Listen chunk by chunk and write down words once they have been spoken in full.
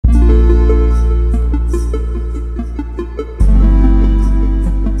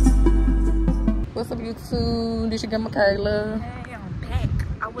Michigan, Michaela. Hey, I'm back.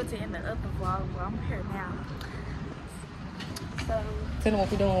 I wasn't in the other vlog, but I'm here now. So, Tell them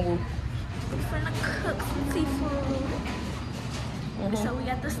what we doing, Woo. we're finna cook some seafood. So we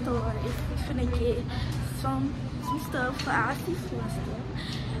got the store. We're finna get some stuff for our seafood stuff.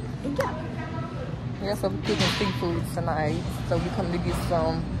 And yeah. Yeah, so we're cooking seafood tonight. So we come to get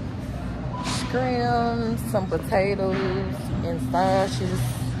some shrimp, some potatoes, and sausages.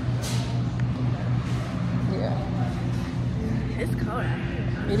 Yeah. It's cold out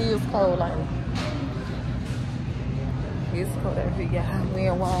here. It is cold, like it's cold out here. Yeah, we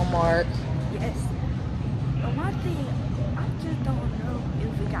in Walmart. Yes. But one thing, I just don't know if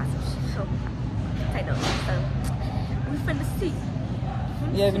we got some potatoes. So we finna see.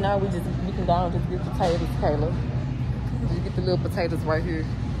 Yeah, but now we can go and just get potatoes, Kayla. Just get the little potatoes right here.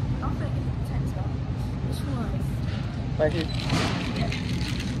 I'm finna get the potatoes though. Which ones? Right here.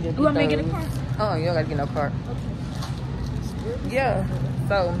 Yeah, You want me to get a those. cart? Oh, you don't gotta get no cart. Okay. Yeah,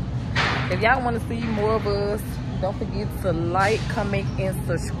 so if y'all want to see more of us, don't forget to like, comment, and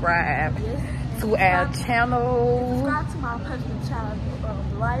subscribe to our channel. Subscribe to my personal channel,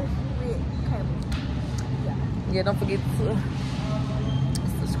 Life with Kayla. Yeah, don't forget to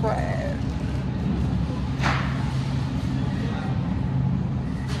subscribe.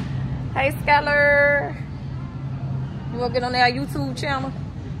 Hey, Skylar. You want to get on our YouTube channel?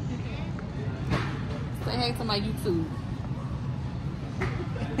 Say hey to my YouTube.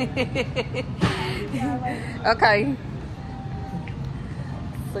 Okay.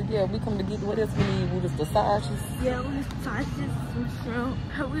 So yeah, we come to get what else we need. With the sausages. Yeah, we sausages, some shrimp.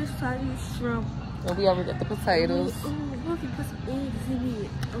 How we sausages, shrimp. And we already got the potatoes. Oh, what if you put some eggs in it?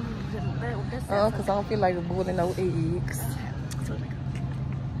 Oh, that's Cause I don't feel like boiling no eggs.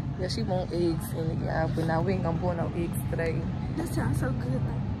 Yeah, she want eggs in it, y'all. But now we ain't gonna boil no eggs today. That sounds so good.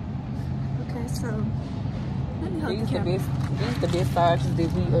 Okay, so let me hold These the camera. These the best sausages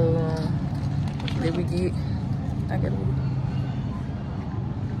that we get. I got it.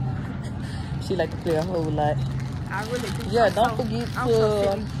 She like to play a whole lot. I really do. Yeah, don't forget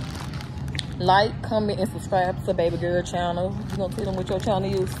to like, comment, and subscribe to Baby Girl channel. You gonna tell them what your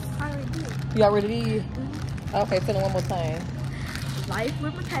channel is? I already did. You already did? Okay, tell them one more time. Life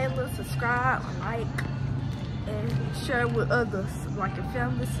with Michaela, subscribe, like, and share with others, like your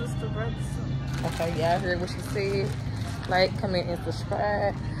family, sister, brother, sister. Okay, y'all heard what she said. Like, comment, and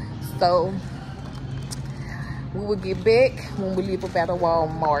subscribe. So, we will get back when we leave up out of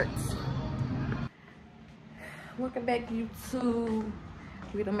Walmart. Welcome back, YouTube.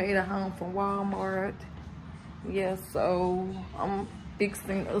 We done made it home from Walmart. Yeah, so I'm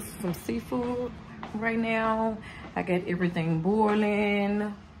fixing us some seafood right now. I got everything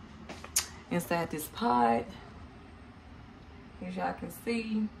boiling inside this pot, as y'all can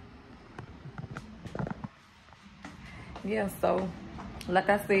see. Yeah, so like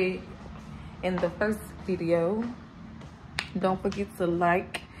I said in the first video, don't forget to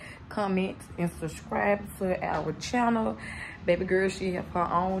like, comment, and subscribe to our channel. Baby girl, she have her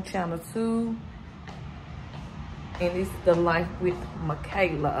own channel too, and it's The Life with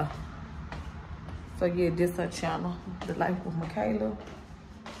Michaela. So yeah, this her channel, The Life with Michaela.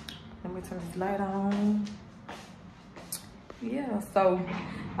 Let me turn this light on. Yeah, so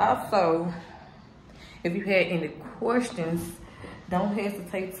also, if you had any questions, don't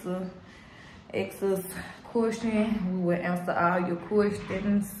hesitate to ask us questions. We will answer all your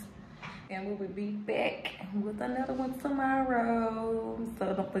questions. And we will be back with another one tomorrow.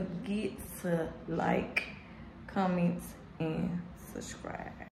 So don't forget to like, comment, and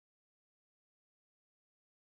subscribe.